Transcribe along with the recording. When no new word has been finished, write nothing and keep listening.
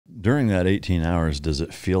During that 18 hours, does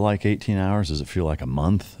it feel like 18 hours? Does it feel like a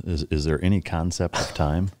month? Is there any concept of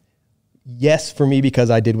time? Yes, for me,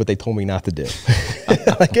 because I did what they told me not to do.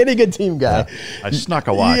 Like any good team guy. Yeah. I snuck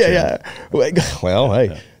a watch. Yeah. Well, hey.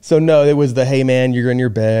 Yeah. So no, it was the, hey man, you're in your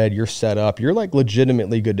bed, you're set up, you're like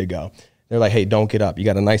legitimately good to go. They're like, hey, don't get up. You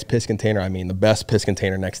got a nice piss container. I mean, the best piss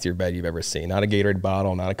container next to your bed you've ever seen. Not a Gatorade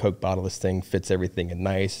bottle, not a Coke bottle. This thing fits everything and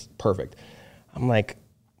nice, perfect. I'm like,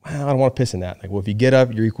 well, I don't want to piss in that. Like, well, if you get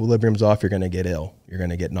up, your equilibrium's off, you're going to get ill. You're going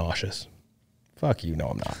to get nauseous. Fuck you. No,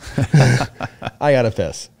 I'm not. I got to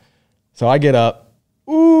piss. So I get up.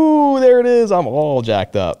 Ooh, there it is. I'm all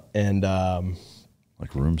jacked up. And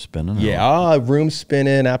like room spinning? Yeah, room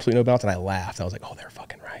spinning, absolutely no balance. And I laughed. I was like, oh, they're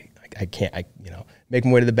fucking right. I can't, make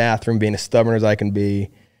my way to the bathroom, being as stubborn as I can be,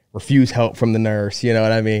 refuse help from the nurse, you know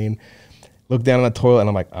what I mean? Look down on the toilet, and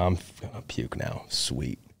I'm like, I'm going to puke now.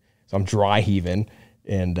 Sweet. So I'm dry heaving,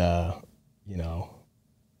 and, I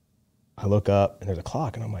look up, and there's a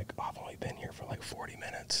clock, and I'm like, oh, I've only been here for like 40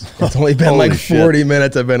 minutes. It's only been like 40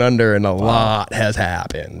 minutes I've been under, and a lot has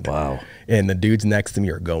happened. Wow. And the dudes next to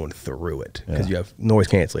me are going through it because you have noise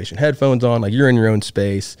cancellation headphones on, like you're in your own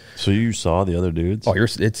space. So you saw the other dudes? Oh,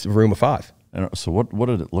 it's a room of 5. And so what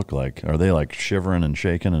did it look like? Are they like shivering and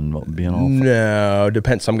shaking and being all? No,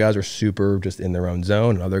 depends. Some guys are super just in their own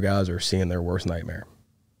zone, and other guys are seeing their worst nightmare.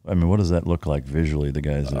 I mean, what does that look like visually? The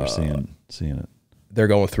guys that are seeing it. They're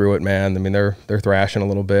going through it, man. I mean, they're thrashing a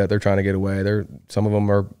little bit. They're trying to get away. Some of them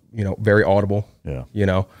are very audible.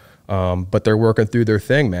 Yeah. But they're working through their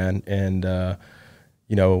thing, man. And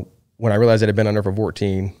when I realized that I'd been under for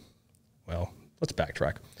 14, well, let's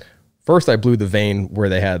backtrack. First, I blew the vein where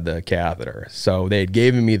they had the catheter. So they had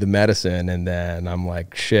given me the medicine, and then I'm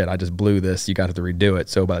like, shit, I just blew this. You got to redo it.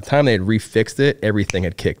 So by the time they had refixed it, everything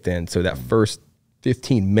had kicked in. So that first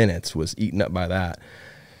 15 minutes was eaten up by that.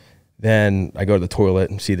 Then I go to the toilet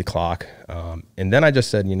and see the clock. And then I just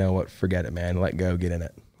said, you know what, forget it, man. Let go, get in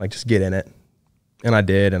it. Like, just get in it. And I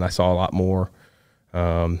did, and I saw a lot more.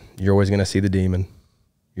 You're always going to see the demon.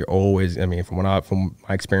 You're always, I mean, from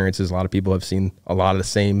my experiences, a lot of people have seen a lot of the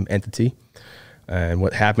same entity. And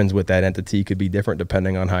what happens with that entity could be different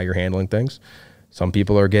depending on how you're handling things. Some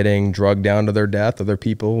people are getting drugged down to their death. Other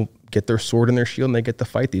people get their sword and their shield, and they get to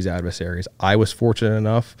fight these adversaries. I was fortunate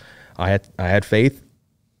enough. I had faith.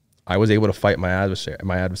 I was able to fight my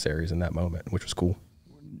adversaries in that moment, which was cool.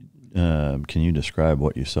 Can you describe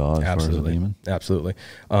what you saw as far as the demon? Absolutely.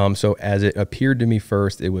 So as it appeared to me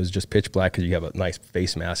first, it was just pitch black because you have a nice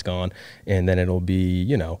face mask on, and then it'll be,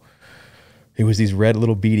 it was these red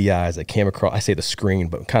little beady eyes that came across, I say the screen,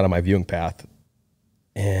 but kind of my viewing path.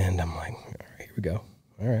 And I'm like, all right, here we go.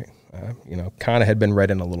 All right. Kind of had been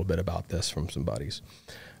reading a little bit about this from some buddies.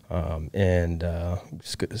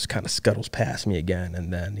 Just kind of scuttles past me again,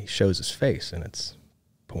 and then he shows his face, and it's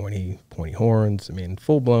pointy horns. I mean,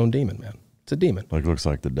 full-blown demon, man. It's a demon. Like, looks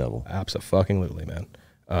like the devil. Abso-fucking-lutely, man.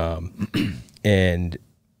 And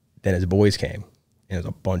then his boys came, and there's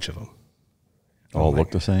a bunch of them. All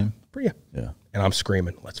look the same? Yeah. Yeah. And I'm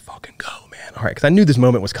screaming, let's fucking go, man. All right, because I knew this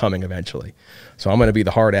moment was coming eventually. So I'm going to be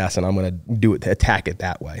the hard ass, and I'm going to attack it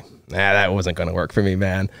that way. Nah, that wasn't going to work for me,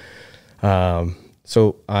 man.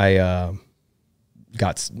 So I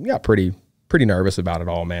got pretty nervous about it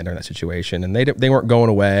all, man, during that situation. And they weren't going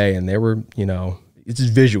away, and they were, it's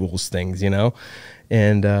just visuals things,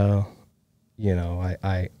 And, I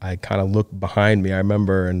kind of looked behind me, I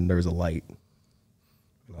remember, and there was a light.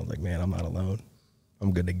 And I was like, man, I'm not alone.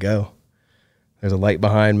 I'm good to go. There's a light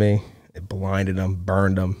behind me. It blinded them,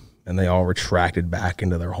 burned them, and they all retracted back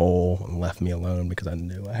into their hole and left me alone because I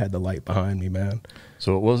knew I had the light behind me, man.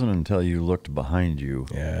 So it wasn't until you looked behind you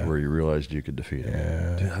where you realized you could defeat him.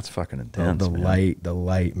 Yeah. Dude, that's fucking intense, the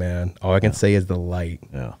light, man. All I can say is the light.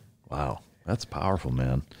 Yeah. Wow. That's powerful,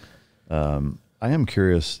 man. I am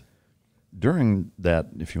curious, during that,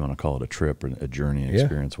 if you want to call it a trip or a journey,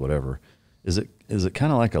 experience, whatever, is it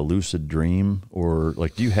kind of like a lucid dream, or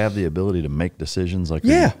like, do you have the ability to make decisions? Like,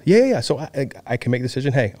 yeah. So I can make a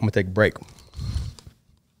decision. Hey, I'm gonna take a break.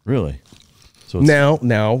 Really? So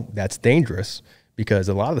now that's dangerous, because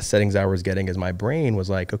a lot of the settings I was getting is my brain was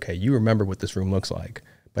like, okay, you remember what this room looks like,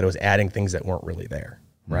 but it was adding things that weren't really there,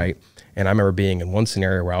 right? And I remember being in one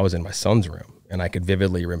scenario where I was in my son's room, and I could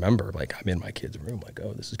vividly remember, like, I'm in my kid's room, like,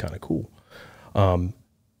 oh, this is kind of cool.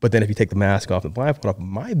 But then if you take the mask off and the blindfold off,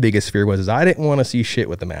 my biggest fear was I didn't want to see shit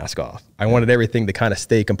with the mask off. I wanted everything to kind of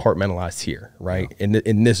stay compartmentalized here, right?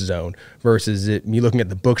 In this zone, versus me looking at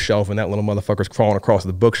the bookshelf and that little motherfucker's crawling across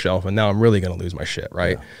the bookshelf, and now I'm really going to lose my shit,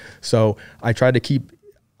 right? Yeah. So I tried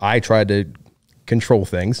to control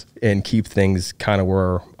things and keep things kind of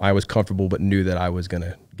where I was comfortable, but knew that I was going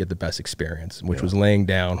to get the best experience, which was laying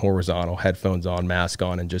down, horizontal, headphones on, mask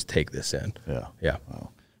on, and just take this in. Yeah. Yeah. Wow.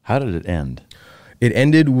 How did it end? It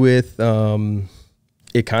ended with,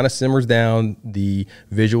 it kind of simmers down. The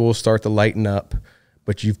visuals start to lighten up,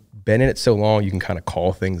 but you've been in it so long, you can kind of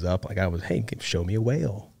call things up. Like I was, hey, show me a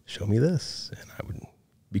whale, show me this. And I would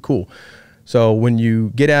be cool. So when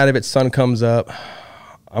you get out of it, sun comes up.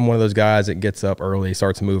 I'm one of those guys that gets up early,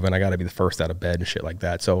 starts moving. I got to be the first out of bed and shit like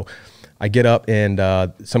that. So I get up, and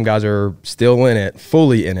some guys are still in it,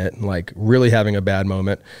 fully in it, like really having a bad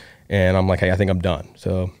moment. And I'm like, hey, I think I'm done.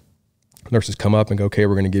 So nurses come up and go, okay,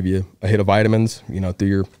 we're going to give you a hit of vitamins, you know, through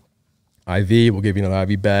your IV. We'll give you another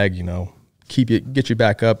IV bag, you know, get you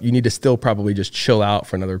back up. You need to still probably just chill out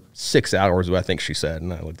for another 6 hours, I think she said.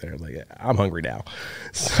 And I looked at her like, yeah, I'm hungry now.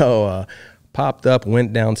 So popped up,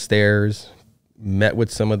 went downstairs, met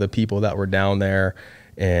with some of the people that were down there,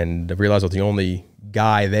 and realized I was the only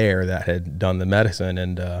guy there that had done the medicine.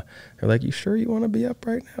 And they're like, you sure you want to be up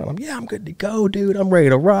right now? And I'm, yeah, I'm good to go, dude. I'm ready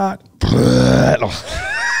to rock.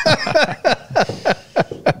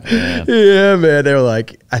 Yeah, man. They're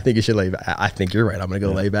like, I think you should lay back. I think you're right. I'm going to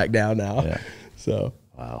go lay back down now. Yeah. So,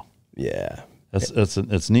 wow. Yeah.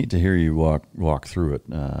 It's neat to hear you walk through it.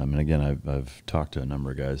 I mean, again, I've talked to a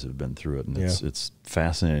number of guys who've been through it, and it's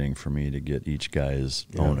fascinating for me to get each guy's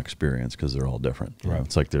own experience, because they're all different. You know,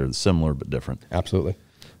 it's like they're similar but different. Absolutely.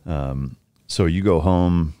 So you go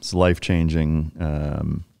home. It's life-changing.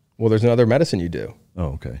 Well, there's another medicine you do.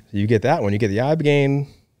 Oh, okay. So you get that one. You get the Ibogaine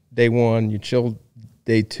day 1. You chill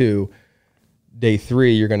day 2. Day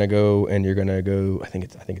 3, you're gonna go. I think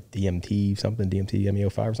it's DMT something, DMT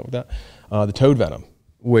MEO5 or something like that. The toad venom,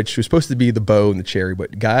 which was supposed to be the bow and the cherry,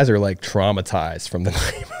 but guys are like traumatized from the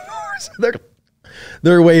night before, so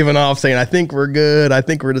they're waving off saying, "I think we're good. I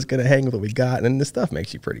think we're just gonna hang with what we got." And this stuff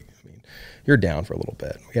makes you pretty. I mean, you're down for a little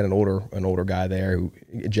bit. We had an older guy there who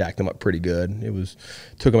jacked him up pretty good.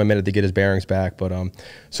 Took him a minute to get his bearings back, but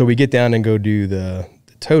so we get down and go do the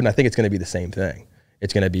toad, and I think it's gonna be the same thing.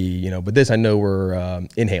 It's going to be, you know, but this, I know we're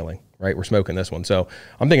inhaling, right? We're smoking this one. So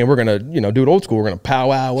I'm thinking we're going to, you know, do it old school. We're going to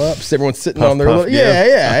powwow up. So everyone's sitting on their little,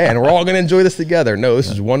 and we're all going to enjoy this together. No, this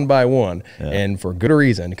is one by one, and for good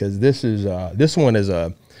reason, because this one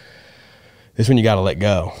you got to let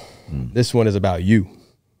go. This one is about you.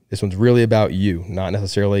 This one's really about you, not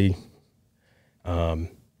necessarily. And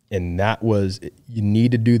that was, you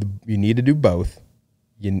need to do both.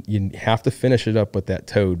 You have to finish it up with that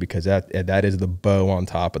toad, because that is the bow on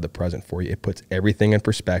top of the present for you. It puts everything in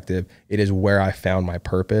perspective. It is where I found my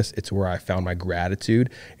purpose. It's where I found my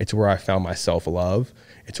gratitude. It's where I found my self-love.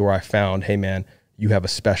 It's where I found, hey man, you have a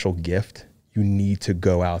special gift. You need to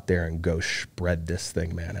go out there and go spread this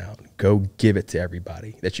thing, man, out. Go give it to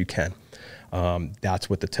everybody that you can.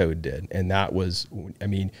 That's what the toad did. And that was, I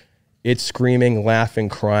mean, it's screaming, laughing,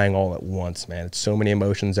 crying all at once, man. It's so many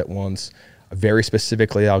emotions at once. Very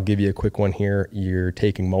specifically, I'll give you a quick one here. You're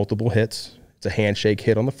taking multiple hits. It's a handshake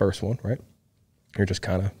hit on the first one, right? You're just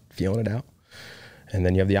kind of feeling it out. And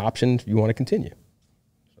then you have the option if you want to continue.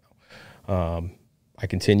 So, I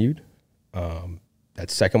continued.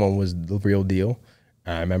 That second one was the real deal.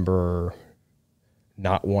 I remember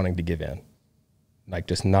not wanting to give in. Like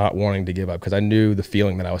just not wanting to give up, because I knew the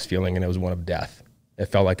feeling that I was feeling, and it was one of death. It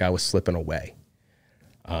felt like I was slipping away,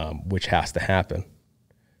 which has to happen.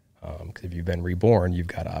 Because if you've been reborn, you've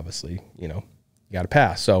got to obviously, you know, you got to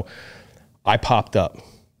pass. So I popped up,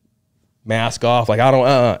 mask off, like I don't,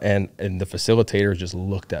 and the facilitators just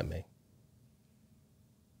looked at me.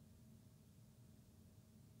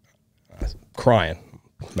 I was crying,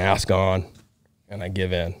 mask on, and I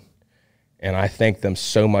give in. And I thank them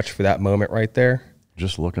so much for that moment right there.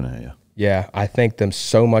 Just looking at you. Yeah, I thank them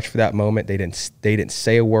so much for that moment. They didn't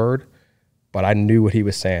say a word, but I knew what he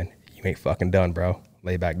was saying. You ain't fucking done, bro.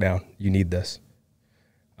 Lay back down. You need this.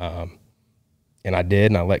 And I did,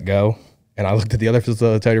 and I let go. And I looked at the other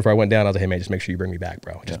facilitator before I went down. I was like, hey, man, just make sure you bring me back,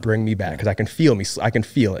 bro. Just bring me back, because I can feel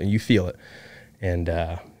it, and you feel it. And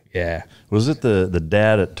yeah. Was it the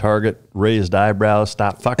dad at Target, raised eyebrows,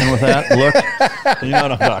 stop fucking with that look? You know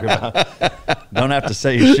what I'm talking about. Don't have to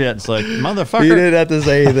say shit. It's like, motherfucker. He didn't have to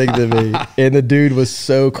say anything to me. And the dude was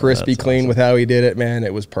so crispy clean with how he did it, man.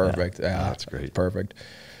 It was perfect. Yeah, that's great. Perfect.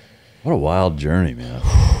 What a wild journey, man.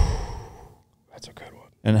 That's a good one.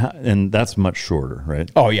 And that's much shorter, right?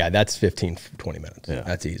 Oh, yeah. That's 15, 20 minutes. Yeah.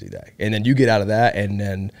 That's an easy day. And then you get out of that, and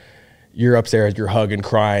then you're upstairs, you're hugging,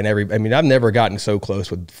 crying. I mean, I've never gotten so close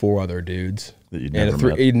with 4 other dudes. That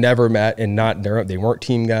you'd never met, and they weren't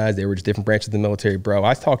team guys. They were just different branches of the military. Bro,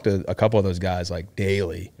 I talked to a couple of those guys like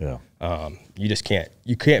daily. Yeah. You just can't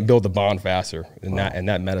build the bond faster. And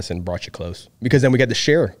that medicine brought you close, because then we got to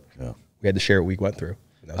share. Yeah. We had to share what we went through.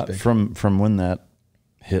 And From when that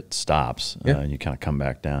hit stops, and you kind of come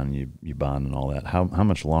back down, you bond and all that. How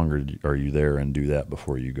much longer are you there and do that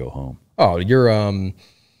before you go home? Oh, you're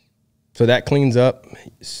so that cleans up.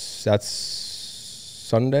 That's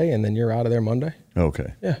Sunday, and then you're out of there Monday.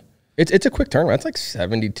 Okay. Yeah, it's a quick turnaround. It's like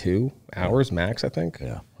 72 hours max, I think.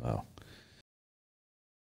 Yeah. Wow.